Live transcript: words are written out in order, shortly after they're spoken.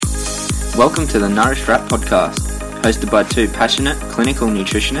Welcome to the Nourish Wrap podcast, hosted by two passionate clinical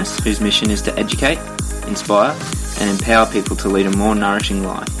nutritionists whose mission is to educate, inspire, and empower people to lead a more nourishing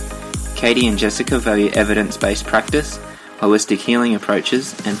life. Katie and Jessica value evidence-based practice, holistic healing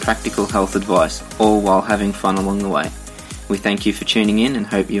approaches, and practical health advice, all while having fun along the way. We thank you for tuning in and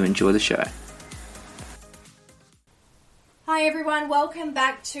hope you enjoy the show. Hi everyone, welcome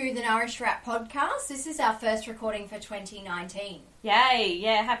back to the Nourish Wrap podcast. This is our first recording for 2019. Yay,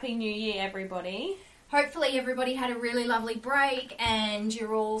 yeah, Happy New Year everybody. Hopefully everybody had a really lovely break and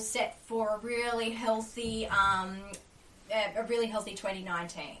you're all set for a really healthy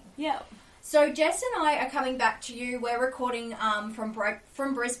 2019. Yep. So Jess and I are coming back to you. We're recording from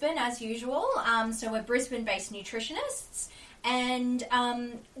Brisbane as usual. So we're Brisbane-based nutritionists. And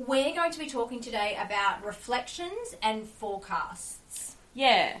we're going to be talking today about reflections and forecasts.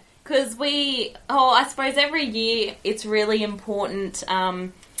 Yeah, because I suppose every year it's really important,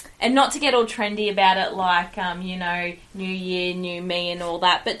 and not to get all trendy about it like, new year, new me and all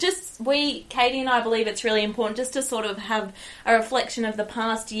that, but just Katie and I believe it's really important just to sort of have a reflection of the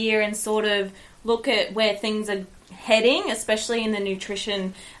past year and sort of look at where things are heading, especially in the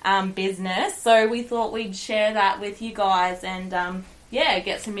nutrition business. So we thought we'd share that with you guys and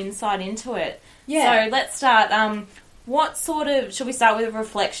get some insight into it. Yeah. So let's start. Should we start with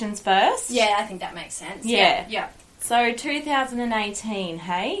reflections first? Yeah, I think that makes sense. Yeah. So 2018,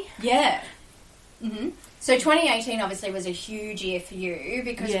 hey? Yeah. Mm-hmm. So 2018 obviously was a huge year for you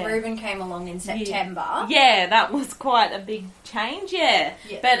because Ruben came along in September. Yeah, that was quite a big change, yeah.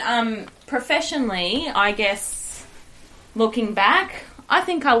 But professionally, I guess, looking back, I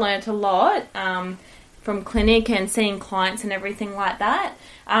think I learnt a lot from clinic and seeing clients and everything like that.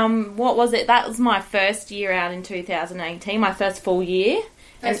 What was it? That was my first year out in 2018, my first full year.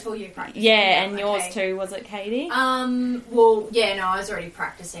 Full year practicing. Yeah, and yours too, was it, Katie? I was already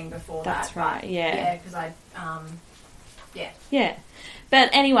practicing before that. That's right, yeah. Yeah, because Yeah.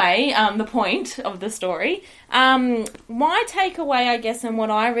 But anyway, the point of the story, my takeaway, I guess, and what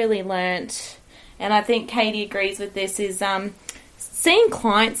I really learnt, and I think Katie agrees with this, is seeing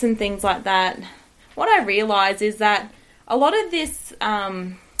clients and things like that. What I realise is that a lot of this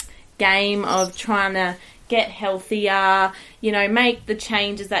game of trying to get healthier, make the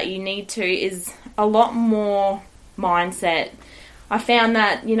changes that you need to is a lot more mindset. I found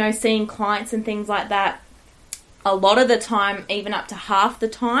that, seeing clients and things like that, a lot of the time, even up to half the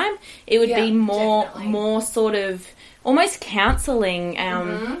time, it would be more sort of almost counselling,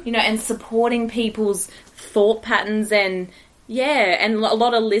 and supporting people's thought patterns and a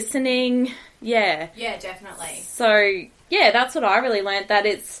lot of listening. Yeah. Yeah, definitely. So, that's what I really learnt, that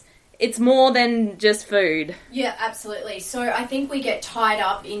it's more than just food. Yeah, absolutely. So I think we get tied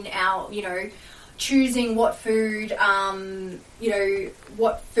up in our, choosing what food,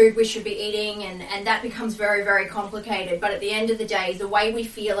 what food we should be eating, and that becomes very, very complicated. But at the end of the day, the way we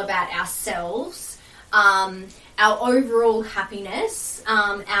feel about ourselves, our overall happiness,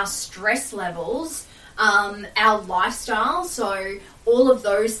 our stress levels, our lifestyle, so all of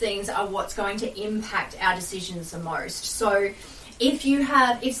those things are what's going to impact our decisions the most. So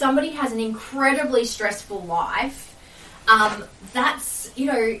if somebody has an incredibly stressful life, that's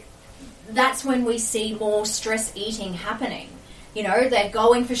when we see more stress eating happening. They're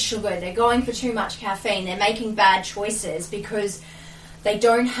going for sugar, they're going for too much caffeine, they're making bad choices because they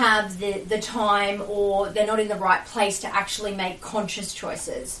don't have the time or they're not in the right place to actually make conscious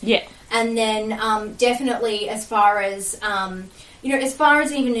choices. Yeah. And then definitely as far as even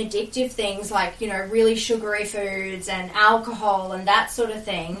addictive things like, really sugary foods and alcohol and that sort of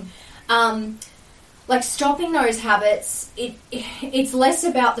thing, like stopping those habits, it's less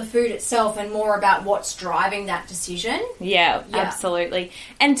about the food itself and more about what's driving that decision. Yeah, absolutely.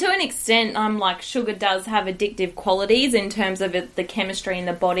 And to an extent, sugar does have addictive qualities in terms of the chemistry in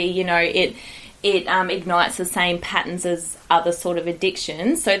the body. It ignites the same patterns as other sort of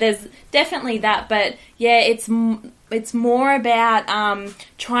addictions. So there's definitely that. But it's more about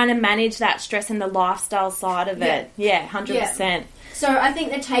trying to manage that stress and the lifestyle side of it. Yeah, 100%. Yeah. So I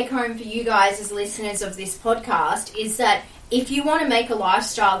think the take home for you guys as listeners of this podcast is that if you want to make a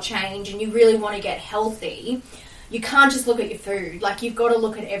lifestyle change and you really want to get healthy, you can't just look at your food. Like, you've got to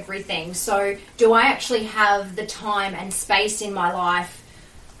look at everything. So do I actually have the time and space in my life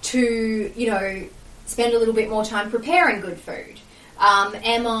to, spend a little bit more time preparing good food?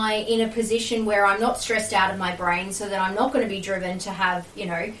 Am I in a position where I'm not stressed out of my brain so that I'm not going to be driven to have,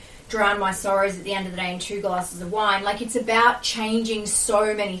 drown my sorrows at the end of the day in 2 glasses of wine? Like, it's about changing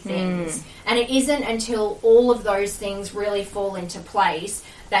so many things. And it isn't until all of those things really fall into place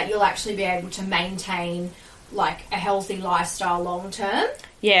that you'll actually be able to maintain like a healthy lifestyle long term.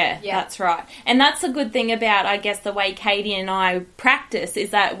 Yeah, that's right. And that's a good thing about, I guess, the way Katie and I practice is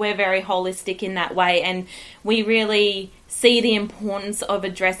that we're very holistic in that way, and we really see the importance of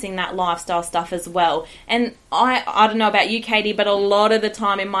addressing that lifestyle stuff as well. And I don't know about you, Katie, but a lot of the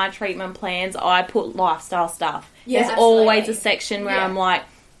time in my treatment plans, I put lifestyle stuff. Yeah, There's always a section where I'm like,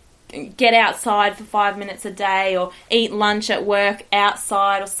 get outside for 5 minutes a day, or eat lunch at work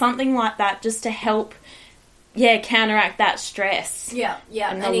outside, or something like that, just to help counteract that stress. Yeah.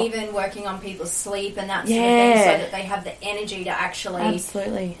 And even working on people's sleep and that sort of thing, so that they have the energy to actually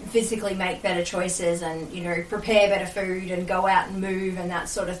physically make better choices and, you know, prepare better food and go out and move and that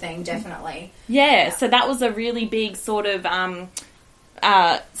sort of thing, definitely. Yeah, so that was a really big sort of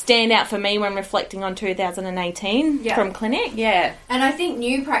stand out for me when reflecting on 2018 from clinic. Yeah. And I think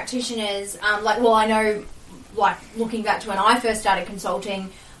new practitioners, I know, like, looking back to when I first started consulting,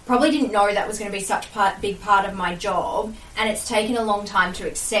 probably didn't know that was going to be such a big part of my job, and it's taken a long time to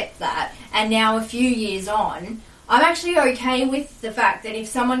accept that. And now, a few years on, I'm actually okay with the fact that if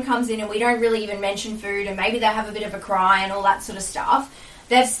someone comes in and we don't really even mention food, and maybe they have a bit of a cry and all that sort of stuff,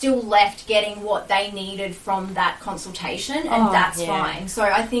 they've still left getting what they needed from that consultation, and that's fine. So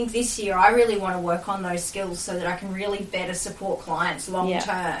I think this year I really want to work on those skills so that I can really better support clients long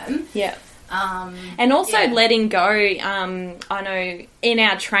term. Yeah. And also letting go. I know in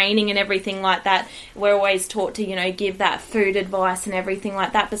our training and everything like that, we're always taught to, you know, give that food advice and everything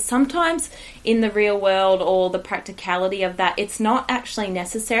like that. But sometimes in the real world, or the practicality of that, it's not actually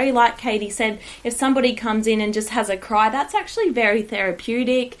necessary. Like Katie said, if somebody comes in and just has a cry, that's actually very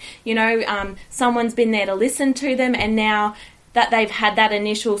therapeutic. You know, someone's been there to listen to them, and now that they've had that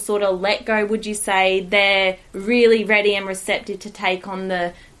initial sort of let go, would you say they're really ready and receptive to take on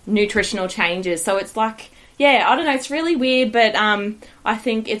the nutritional changes? So it's like, I don't know, it's really weird, but I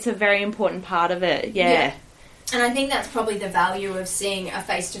think it's a very important part of it. Yeah. And I think that's probably the value of seeing a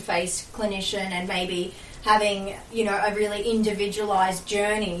face-to-face clinician and maybe having, you know, a really individualized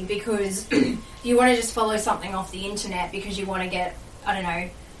journey, because you want to just follow something off the internet because you want to get, I don't know,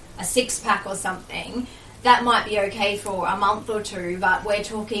 a six-pack or something. That might be okay for a month or two, but we're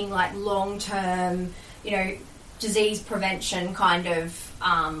talking like long-term, you know, disease prevention kind of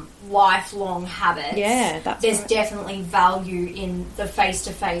lifelong habits. Yeah, There's definitely value in the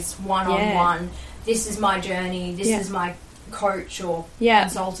face-to-face, one-on-one. This is my journey. This is my coach or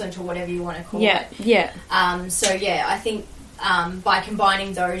consultant or whatever you want to call it. I think by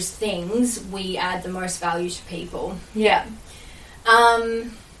combining those things, we add the most value to people. Yeah.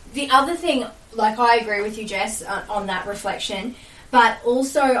 The other thing, like, I agree with you, Jess, on that reflection, but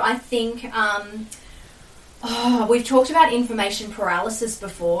also I think we've talked about information paralysis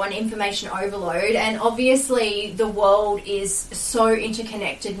before and information overload, and obviously the world is so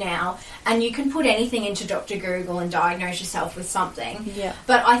interconnected now, and you can put anything into Dr. Google and diagnose yourself with something. Yeah.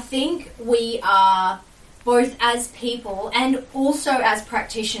 But I think we are, both as people and also as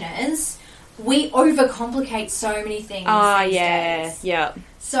practitioners, we overcomplicate so many things these days. Yeah.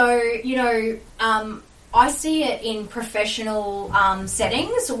 So, you know, I see it in professional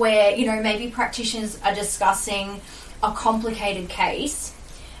settings where, you know, maybe practitioners are discussing a complicated case,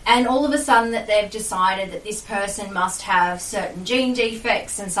 and all of a sudden that they've decided that this person must have certain gene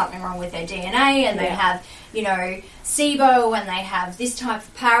defects and something wrong with their DNA, and they have, you know, SIBO, and they have this type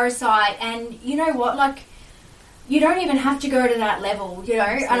of parasite, and you know what, like, you don't even have to go to that level, you know.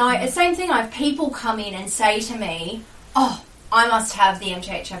 And same thing, I have people come in and say to me, oh, I must have the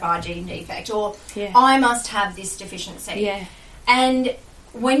MTHFR gene defect, or I must have this deficiency. Yeah. And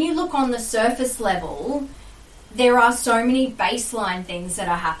when you look on the surface level, there are so many baseline things that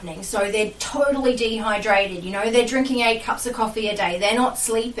are happening. So they're totally dehydrated, you know, they're drinking 8 cups of coffee a day, they're not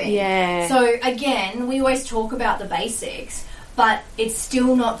sleeping. Yeah. So again, we always talk about the basics, but it's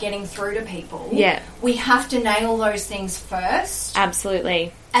still not getting through to people. Yeah. We have to nail those things first.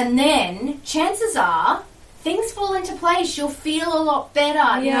 Absolutely. And then chances are things fall into place. You'll feel a lot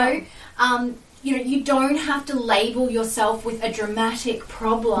better, you know. You don't have to label yourself with a dramatic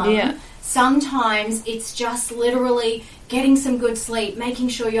problem. Yeah. Sometimes it's just literally getting some good sleep, making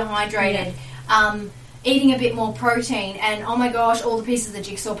sure you're hydrated, eating a bit more protein, and oh my gosh, all the pieces of the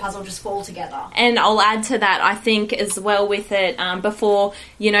jigsaw puzzle just fall together. And I'll add to that, I think, as well with it, before,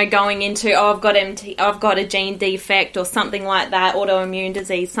 you know, going into, I've got a gene defect or something like that, autoimmune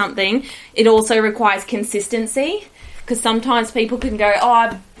disease, something, it also requires consistency, because sometimes people can go,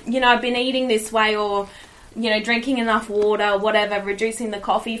 I've been eating this way, or, you know, drinking enough water, whatever, reducing the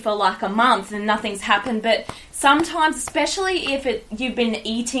coffee for like a month and nothing's happened. But sometimes, especially if you've been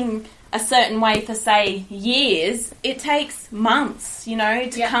eating a certain way for, say, years, it takes months, you know,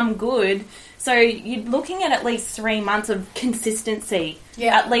 to come good. So you're looking at least 3 months of consistency.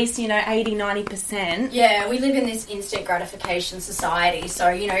 Yeah. At least, 80, 90%. Yeah, we live in this instant gratification society. So,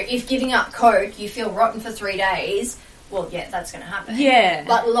 if giving up Coke, you feel rotten for 3 days, well, yeah, that's going to happen. Yeah.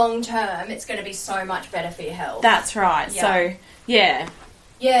 But long term, it's going to be so much better for your health. That's right. Yeah. So, yeah.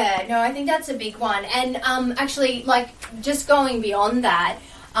 Yeah, no, I think that's a big one. And actually, just going beyond that,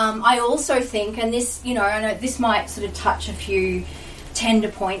 I also think, and this, I know this might sort of touch a few tender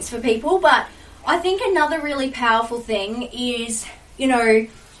points for people, but I think another really powerful thing is,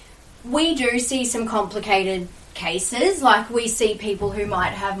 we do see some complicated cases. Like, we see people who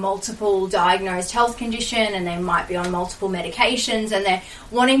might have multiple diagnosed health condition and they might be on multiple medications and they're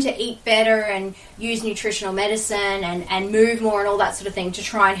wanting to eat better and use nutritional medicine and move more and all that sort of thing to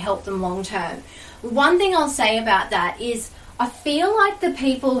try and help them long term. One thing I'll say about that is I feel like the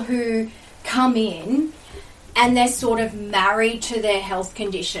people who come in and they're sort of married to their health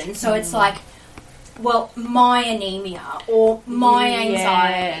condition, so it's like, well, my anemia or my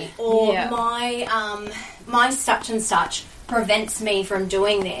anxiety or my such and such prevents me from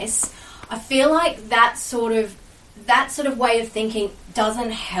doing this. I feel like that sort of way of thinking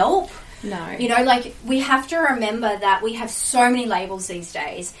doesn't help. No. We have to remember that we have so many labels these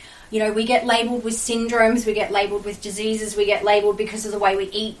days. We get labelled with syndromes, we get labelled with diseases, we get labelled because of the way we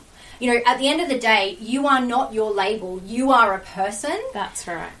eat. At the end of the day, you are not your label. You are a person. That's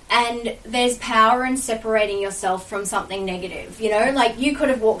right. And there's power in separating yourself from something negative. You could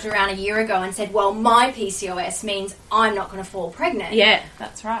have walked around a year ago and said, well, my PCOS means I'm not going to fall pregnant. Yeah,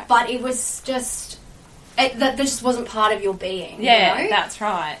 that's right. But it was just... that just wasn't part of your being. Yeah, that's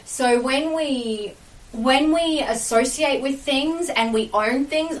right. So when we associate with things and we own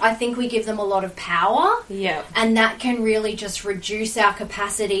things, I think we give them a lot of power. Yeah. And that can really just reduce our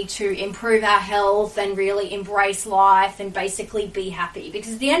capacity to improve our health and really embrace life and basically be happy.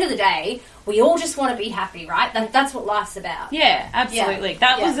 Because at the end of the day, we all just want to be happy, right? That's what life's about. Yeah, absolutely. Yeah.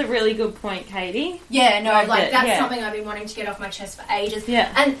 That was a really good point, Katie. Yeah, no, that's something I've been wanting to get off my chest for ages.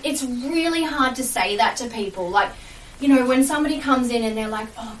 Yeah. And it's really hard to say that to people. When somebody comes in and they're like,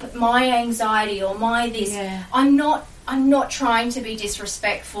 oh, but my anxiety or my this, I'm not trying to be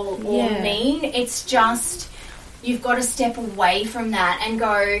disrespectful or mean. It's just, you've got to step away from that and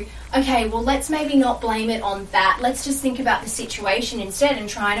go, okay, well, let's maybe not blame it on that. Let's just think about the situation instead and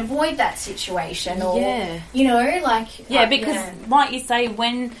try and avoid that situation. Or, because like you say,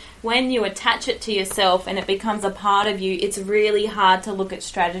 when you attach it to yourself and it becomes a part of you, it's really hard to look at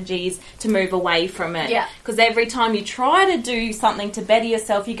strategies to move away from it. Yeah. Because every time you try to do something to better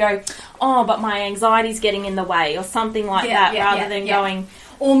yourself, you go, oh, but my anxiety's getting in the way or something like that, rather than going...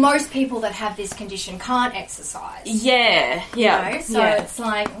 Or most people that have this condition can't exercise. Yeah, yeah. So it's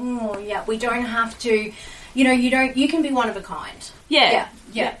like, we don't have to, you can be one of a kind. Yeah.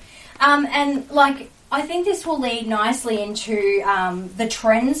 And I think this will lead nicely into the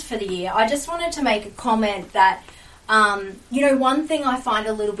trends for the year. I just wanted to make a comment that, one thing I find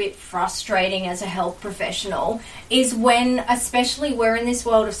a little bit frustrating as a health professional is when, especially we're in this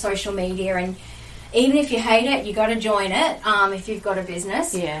world of social media, and even if you hate it, you got to join it if you've got a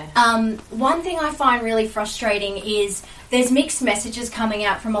business. Yeah. One thing I find really frustrating is there's mixed messages coming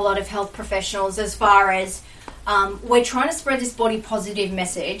out from a lot of health professionals as far as we're trying to spread this body positive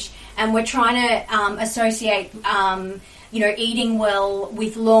message and we're trying to associate eating well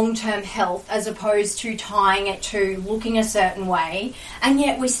with long-term health as opposed to tying it to looking a certain way. And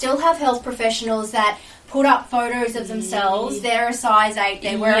yet we still have health professionals that put up photos of themselves, they're a size 8,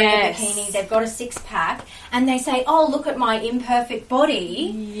 they're wearing a bikini, they've got a six-pack, and they say, oh, look at my imperfect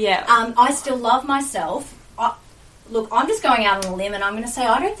body. Yeah. I still love myself. Look, I'm just going out on a limb and I'm going to say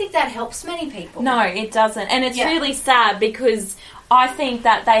I don't think that helps many people. No, it doesn't. And it's really sad because I think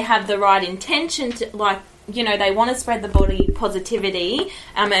that they have the right intention to, they want to spread the body positivity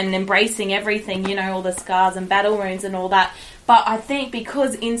and embracing everything, all the scars and battle wounds and all that. But I think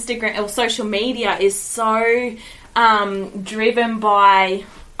because Instagram or social media is so driven by,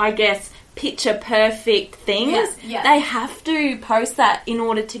 I guess, picture perfect things, they have to post that in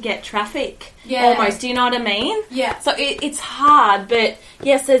order to get traffic. Yeah. Almost, do you know what I mean? Yeah. So it's hard, but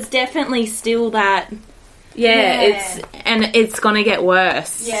yes, there's definitely still that. It's going to get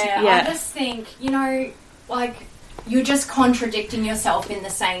worse. Yeah, I just think, you're just contradicting yourself in the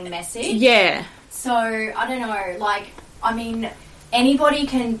same message. Yeah. So, I don't know, anybody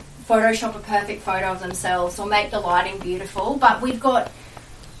can Photoshop a perfect photo of themselves or make the lighting beautiful, but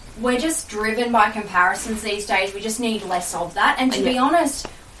we're just driven by comparisons these days. We just need less of that. And to be honest,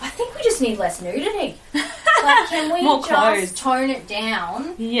 I think we just need less nudity. Like, can we More just clothes. tone it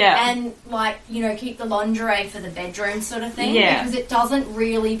down? Yeah. And, like, you know, keep the lingerie for the bedroom sort of thing? Yeah. Because it doesn't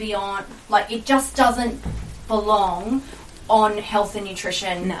really it just doesn't belong on health and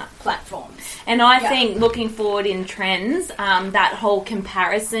nutrition platforms. And I think looking forward in trends, that whole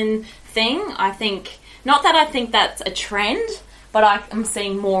comparison thing, I think, not that I think that's a trend, but I'm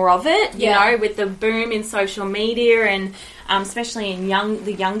seeing more of it, you know, with the boom in social media and especially in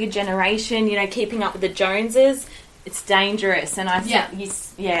the younger generation, you know, keeping up with the Joneses. It's dangerous, and I think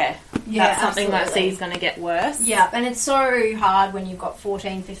that's something that I see is going to get worse. Yeah, and it's so hard when you've got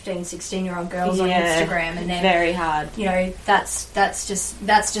 14, 15, 16-year-old girls on Instagram, and they're very hard. You know, that's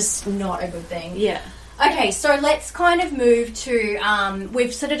just not a good thing. Yeah. Okay, so let's kind of move to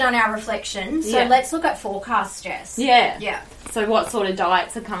we've sort of done our reflection, so let's look at forecasts, Jess. Yeah. Yeah. So what sort of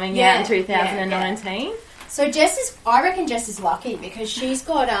diets are coming out in 2019? Yeah. So I reckon Jess is lucky because she's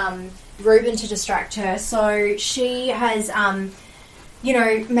got Ruben to distract her. So she has, you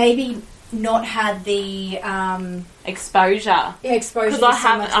know, maybe not had the exposure. Yeah, exposure. Because I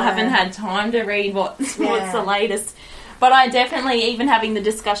haven't had time to read what's the latest. But I definitely, even having the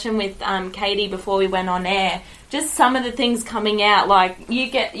discussion with Katie before we went on air, just some of the things coming out, like, you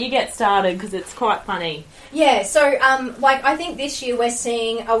get started because it's quite funny. Yeah, so, I think this year we're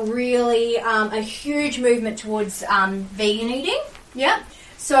seeing a really, a huge movement towards vegan eating. Yeah.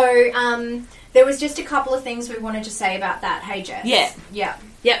 So, there was just a couple of things we wanted to say about that. Hey, Jess? Yeah. Yeah.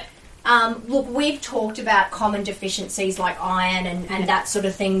 Yep. Look, we've talked about common deficiencies like iron and that sort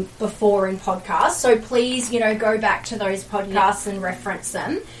of thing before in podcasts, so please, you know, go back to those podcasts and reference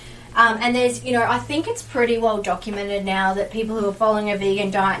them. And there's, you know, I think it's pretty well documented now that people who are following a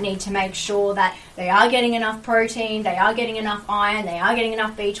vegan diet need to make sure that they are getting enough protein, they are getting enough iron, they are getting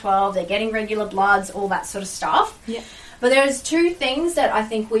enough B12, they're getting regular bloods, all that sort of stuff. Yeah. But there's two things that I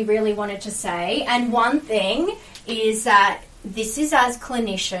think we really wanted to say, and one thing is that this is as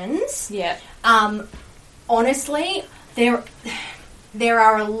clinicians. Yeah. Honestly, there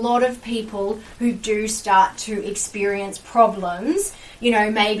are a lot of people who do start to experience problems, you know,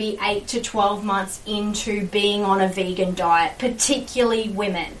 maybe 8 to 12 months into being on a vegan diet, particularly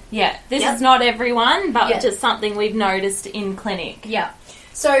women. Yeah, this is not everyone, but just something we've noticed in clinic. Yeah.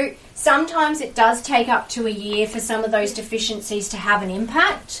 So sometimes it does take up to a year for some of those deficiencies to have an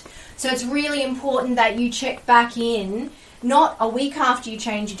impact. So it's really important that you check back in, not a week after you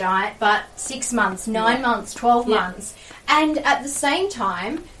change your diet, but 6 months, 9 months, 12 months. And at the same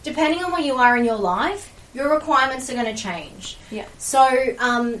time, depending on where you are in your life, your requirements are going to change. Yeah. So,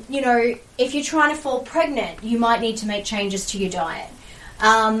 you know, if you're trying to fall pregnant, you might need to make changes to your diet.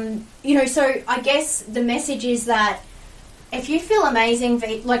 You know, so I guess the message is that if you feel amazing,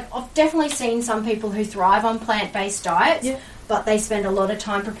 like I've definitely seen some people who thrive on plant-based diets, but they spend a lot of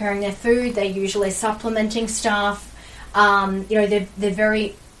time preparing their food. They're usually supplementing stuff. You know, they're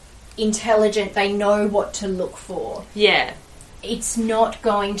very intelligent. They know what to look for. Yeah. It's not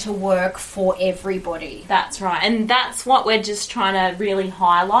going to work for everybody. That's right. And that's what we're just trying to really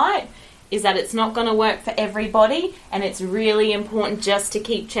highlight, is that it's not going to work for everybody, and it's really important just to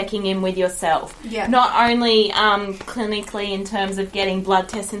keep checking in with yourself. Yeah. Not only clinically in terms of getting blood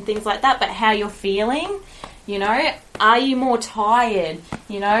tests and things like that, but how you're feeling. You know, are you more tired?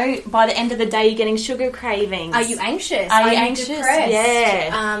 You know, by the end of the day, you're getting sugar cravings. Are you anxious? Are you anxious? Depressed?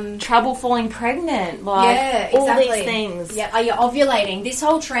 Yeah. Trouble falling pregnant. Like, all these things. Yeah. Are you ovulating? This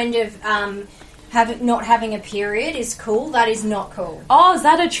whole trend of not having a period is cool. That is not cool. Oh, is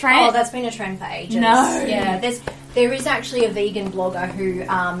that a trend? Oh, that's been a trend for ages. No. Yeah. There is actually a vegan blogger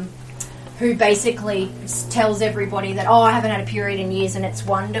who basically tells everybody that, I haven't had a period in years and it's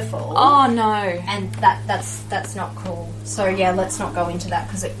wonderful. Oh, no. And that's not cool. So, yeah, let's not go into that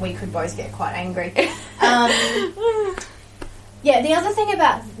because we could both get quite angry. Yeah, the other thing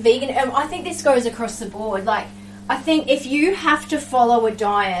about vegan, I think this goes across the board. Like, I think if you have to follow a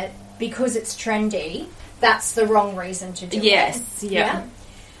diet because it's trendy, that's the wrong reason to do it. Yes, yeah.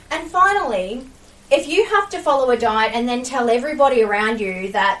 And finally, if you have to follow a diet and then tell everybody around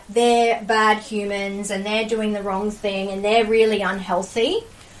you that they're bad humans and they're doing the wrong thing and they're really unhealthy,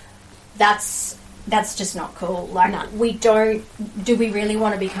 that's just not cool. Like, do we really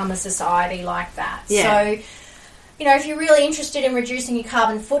want to become a society like that? Yeah. So, you know, if you're really interested in reducing your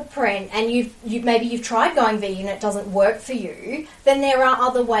carbon footprint and you've tried going vegan and it doesn't work for you, then there are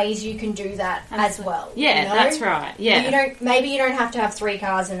other ways you can do that as well. Yeah, you know? that's right. Yeah. Maybe you don't have to have 3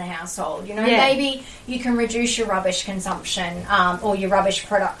 cars in the household. You know, maybe you can reduce your rubbish consumption or your rubbish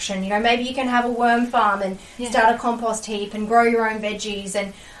production. You know, maybe you can have a worm farm and start a compost heap and grow your own veggies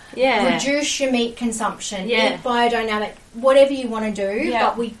and reduce your meat consumption. Eat biodynamic, whatever you want to do.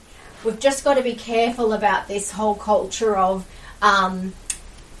 Yeah. But we've just got to be careful about this whole culture of,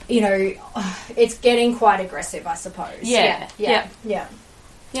 it's getting quite aggressive, I suppose. Yeah.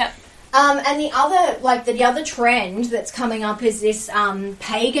 And the other trend that's coming up is this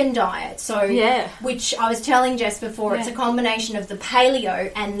pagan diet. So, which I was telling Jess before, it's a combination of the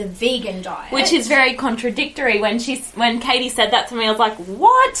paleo and the vegan diet, which is very contradictory. When Katie said that to me, I was like,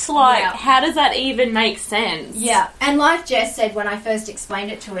 "What? Like, how does that even make sense?" Yeah, and like Jess said when I first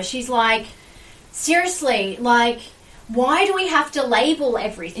explained it to her, she's like, "Seriously, like." Why do we have to label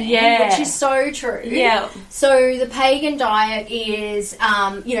everything? Yeah. Which is so true. Yeah. So the pagan diet is,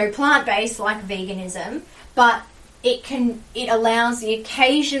 plant-based like veganism, but it allows the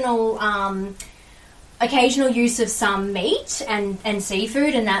occasional use of some meat and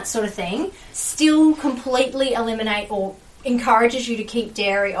seafood and that sort of thing. Still completely eliminate or encourages you to keep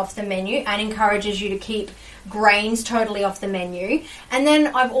dairy off the menu and encourages you to keep grains totally off the menu. And then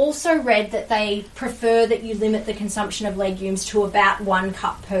I've also read that they prefer that you limit the consumption of legumes to about 1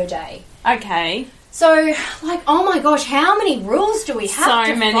 cup per day. Okay. So, like, oh my gosh, how many rules do we have to follow?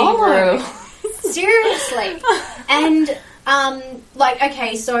 So many rules. Seriously. And,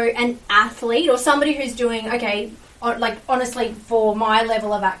 so an athlete or somebody who's doing, honestly, for my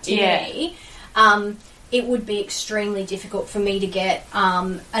level of activity, it would be extremely difficult for me to get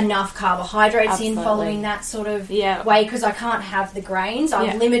enough carbohydrates in following that sort of way because I can't have the grains.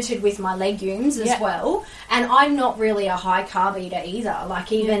 I'm limited with my legumes as well. And I'm not really a high carb eater either.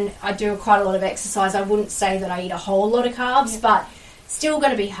 Like even I do quite a lot of exercise. I wouldn't say that I eat a whole lot of carbs, but still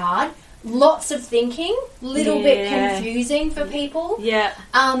going to be hard. Lots of thinking, little bit confusing for people. Yeah.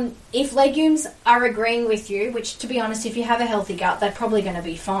 If legumes are agreeing with you, which to be honest, if you have a healthy gut, they're probably going to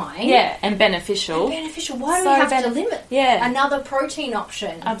be fine. Yeah, and beneficial. Why do we have to limit another protein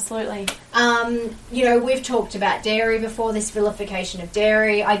option? Absolutely. We've talked about dairy before, this vilification of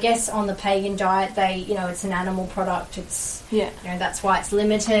dairy. I guess on the pagan diet, it's an animal product. It's, that's why it's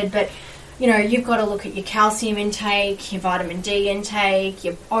limited. But you've got to look at your calcium intake, your vitamin D intake,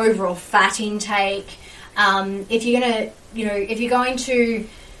 your overall fat intake. If you're going to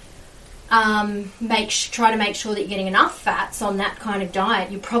try to make sure that you're getting enough fats on that kind of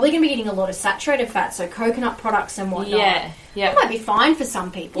diet, you're probably going to be getting a lot of saturated fat, so coconut products and whatnot. Yeah. That might be fine for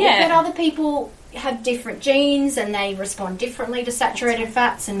some people, but other people have different genes and they respond differently to saturated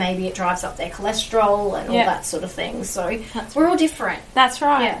fats, and maybe it drives up their cholesterol and all that sort of thing. So we're all different. That's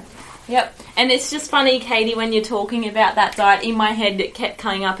right. Yeah. Yep. And it's just funny, Katie, when you're talking about that diet, in my head it kept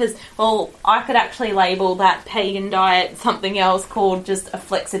coming up as, well, I could actually label that pagan diet something else called just a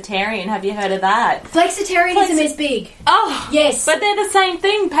flexitarian. Have you heard of that? Flexitarianism is big. Oh. Yes. But they're the same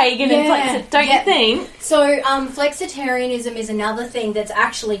thing, pagan and flexitarian, don't you think? So flexitarianism is another thing that's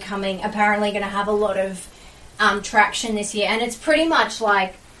actually apparently going to have a lot of traction this year. And it's pretty much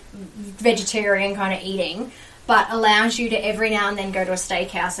like vegetarian kind of eating, but allows you to every now and then go to a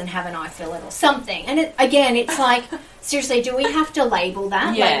steakhouse and have an eye fillet or something. And it's like, seriously, do we have to label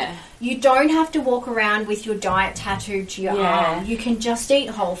that? Yeah. Like, you don't have to walk around with your diet tattooed to your arm. You can just eat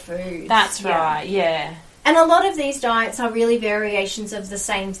whole foods. That's right, yeah. And a lot of these diets are really variations of the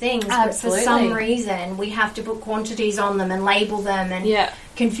same things. Absolutely. But for some reason, we have to put quantities on them and label them and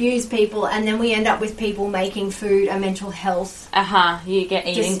confuse people. And then we end up with people making food a mental health. You get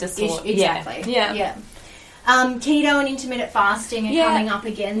eating disorder. Exactly. Yeah. Keto and intermittent fasting are coming up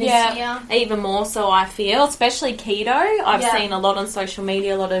again this year. Even more so, I feel, especially keto. I've seen a lot on social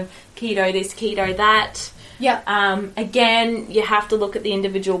media, a lot of keto this, keto that. Yeah. Again, you have to look at the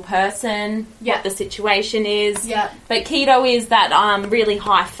individual person, what the situation is. Yeah. But keto is that really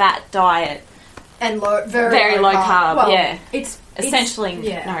high fat diet. And very low carb. Well, it's essentially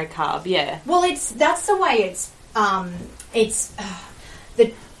no carb, Well, that's the way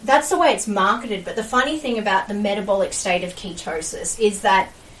that's the way it's marketed. But the funny thing about the metabolic state of ketosis is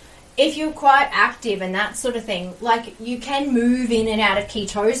that if you're quite active and that sort of thing, like, you can move in and out of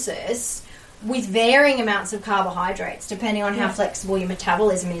ketosis with varying amounts of carbohydrates depending on how flexible your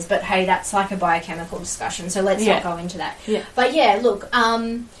metabolism is. But hey, that's like a biochemical discussion, so let's not go into that. But look,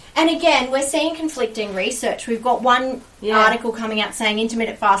 and again, we're seeing conflicting research. We've got one article coming out saying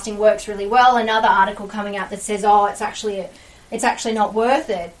intermittent fasting works really well, another article coming out that says, it's actually not worth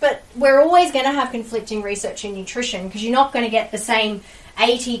it. But we're always going to have conflicting research in nutrition, because you're not going to get the same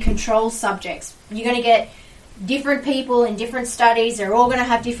 80 control subjects. You're going to get different people in different studies. They're all going to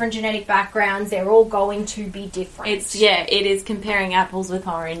have different genetic backgrounds. They're all going to be different. It is comparing apples with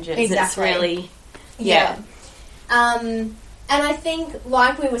oranges. Exactly. It's really, And I think,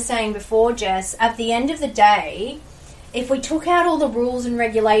 like we were saying before, Jess, at the end of the day, if we took out all the rules and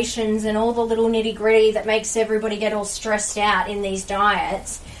regulations and all the little nitty-gritty that makes everybody get all stressed out in these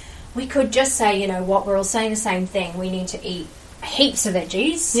diets, we could just say, you know what, we're all saying the same thing. We need to eat heaps of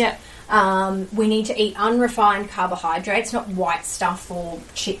veggies. Yeah. We need to eat unrefined carbohydrates, not white stuff or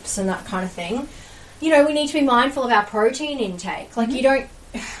chips and that kind of thing. You know, we need to be mindful of our protein intake. Like,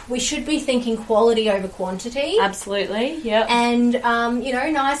 we should be thinking quality over quantity. Absolutely, yeah. And, you know,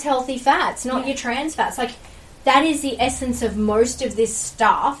 nice healthy fats, not your trans fats. Like, that is the essence of most of this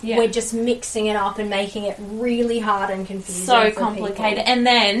stuff. Yeah. We're just mixing it up and making it really hard and confusing. So complicated. People. And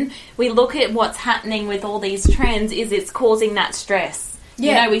then we look at what's happening with all these trends is it's causing that stress. Yeah.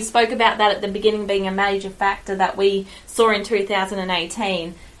 You know, we spoke about that at the beginning being a major factor that we saw in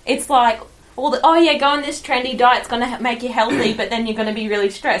 2018. It's like, go on this trendy diet, it's going to make you healthy, but then you're going to be really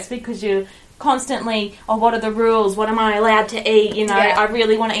stressed because you're constantly, what are the rules? What am I allowed to eat? You know, I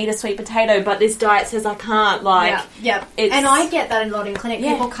really want to eat a sweet potato, but this diet says I can't. Like, and I get that a lot in clinic.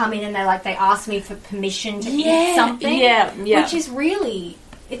 People come in and they ask me for permission to eat something. Which is really,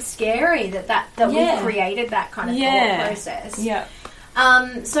 it's scary that we've created that kind of thought process. Yeah.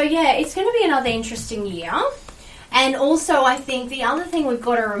 So it's going to be another interesting year. And also, I think the other thing we've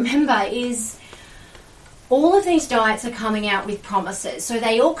got to remember is all of these diets are coming out with promises. So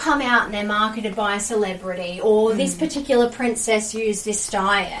they all come out and they're marketed by a celebrity, or this particular princess used this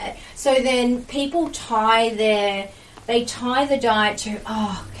diet. So then people tie the diet to,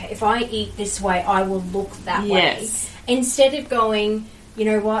 if I eat this way, I will look that way. Instead of going, you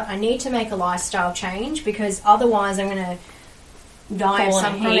know what, I need to make a lifestyle change because otherwise I'm going to die of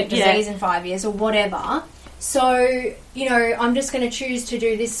some chronic disease in 5 years or whatever. So, you know, I'm just going to choose to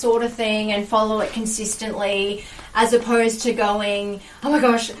do this sort of thing and follow it consistently, as opposed to going, oh my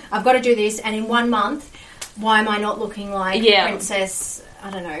gosh, I've got to do this, and in 1 month, why am I not looking like Princess, I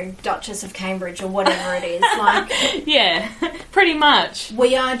don't know, Duchess of Cambridge or whatever it is? Like, yeah, pretty much.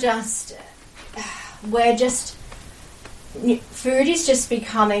 Food is just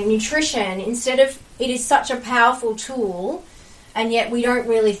becoming nutrition. Instead of, it is such a powerful tool. And yet we don't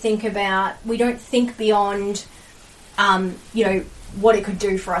really think beyond, you know, what it could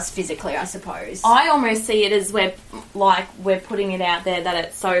do for us physically, I suppose. I almost see it as we're putting it out there that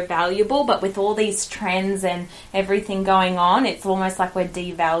it's so valuable, but with all these trends and everything going on, it's almost like we're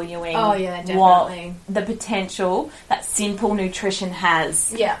devaluing what the potential that simple nutrition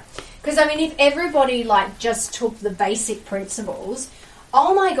has. Yeah. Because, I mean, if everybody, just took the basic principles...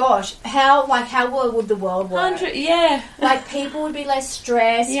 Oh my gosh, how would the world work? People would be less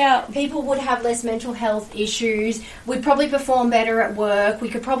stressed. Yeah. People would have less mental health issues. We'd probably perform better at work. We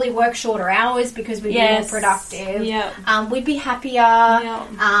could probably work shorter hours because we'd be more productive. Yeah. We'd be happier.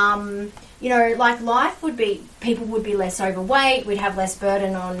 Yeah. You know, people would be less overweight. We'd have less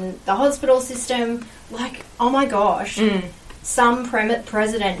burden on the hospital system. Oh my gosh, some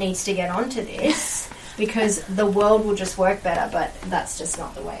president needs to get onto this. Because the world will just work better, but that's just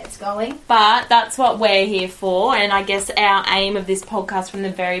not the way it's going. But that's what we're here for, and I guess our aim of this podcast from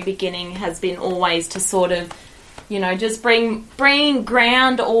the very beginning has been always to sort of, you know, just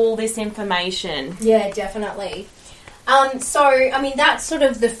ground all this information. Yeah, definitely. So, I mean, that's sort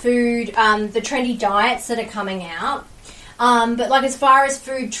of the food, the trendy diets that are coming out. But as far as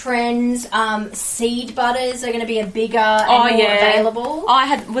food trends, seed butters are going to be a bigger and more available.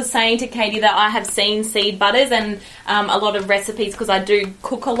 I was saying to Katie that I have seen seed butters and a lot of recipes because I do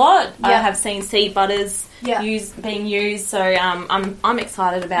cook a lot. Yep. I have seen seed butters being used, so I'm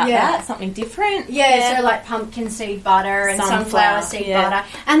excited about that. Something different. Yeah, so pumpkin seed butter and sunflower seed butter,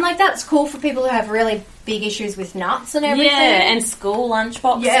 and that's cool for people who have really big issues with nuts and everything. Yeah, and school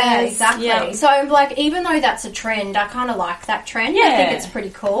lunchboxes. Yeah, exactly. Yeah. So, even though that's a trend, I kind of like that trend. Yeah. I think it's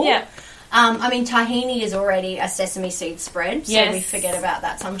pretty cool. Yeah. I mean, tahini is already a sesame seed spread, so we forget about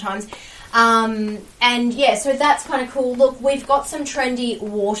that sometimes. So that's kind of cool. Look, we've got some trendy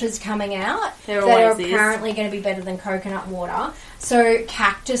waters coming out that are apparently going to be better than coconut water. So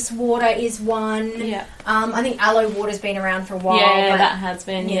cactus water is one. Yeah. I think aloe water's been around for a while. Yeah, that has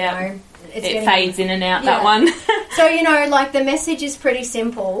been, you know, it fades in and out, that one. So, you know, the message is pretty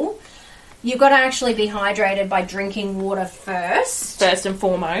simple. You've got to actually be hydrated by drinking water first. First and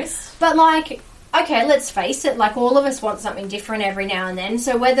foremost. But, okay, let's face it, all of us want something different every now and then.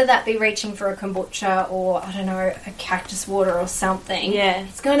 So whether that be reaching for a kombucha or, I don't know, a cactus water or something,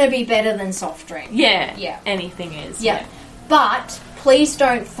 it's going to be better than soft drink. Yeah. Yeah. Anything is. Yeah. But please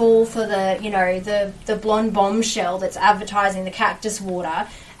don't fall for the blonde bombshell that's advertising the cactus water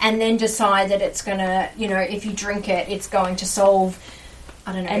and then decide that it's going to, you know, if you drink it, it's going to solve,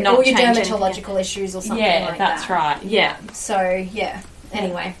 I don't know, all your dermatological issues or something like that. Yeah, that's right. Yeah. So,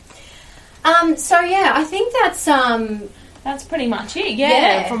 anyway. I think that's pretty much it.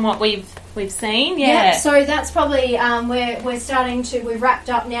 Yeah, from what we've we've seen. Yeah, so that's probably we're starting to. We've wrapped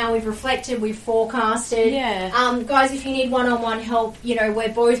up now. We've reflected. We've forecasted. Yeah. Guys, if you need one-on-one help,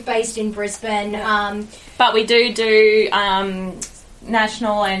 we're both based in Brisbane. Yeah. But we do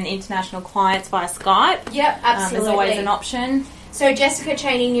national and international clients via Skype. Yep, absolutely. There's always an option. So Jessica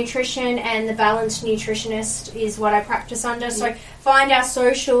Chaney Nutrition and the Balanced Nutritionist is what I practice under. So find our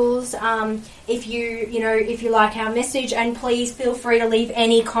socials if you like our message, and please feel free to leave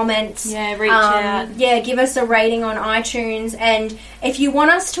any comments. Yeah, reach out. Yeah, give us a rating on iTunes, and if you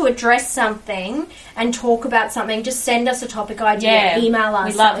want us to address something and talk about something, just send us a topic idea. Email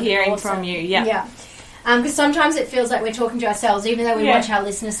us. We love hearing from you. Yeah. Because sometimes it feels like we're talking to ourselves, even though we watch our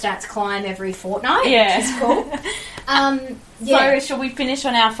listener stats climb every fortnight, which is cool. So, shall we finish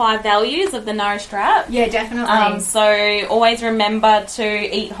on our 5 values of the Nourished Wrap? Yeah, definitely. So, always remember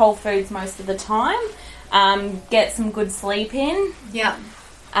to eat whole foods most of the time. Get some good sleep in. Yeah.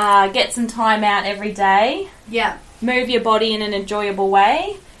 Get some time out every day. Yeah. Move your body in an enjoyable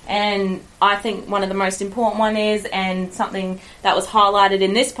way. And I think one of the most important one is, and something that was highlighted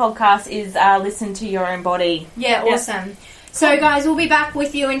in this podcast, is listen to your own body. Yeah, awesome. So, guys, we'll be back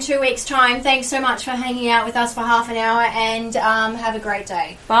with you in 2 weeks' time. Thanks so much for hanging out with us for half an hour, and have a great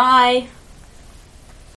day. Bye.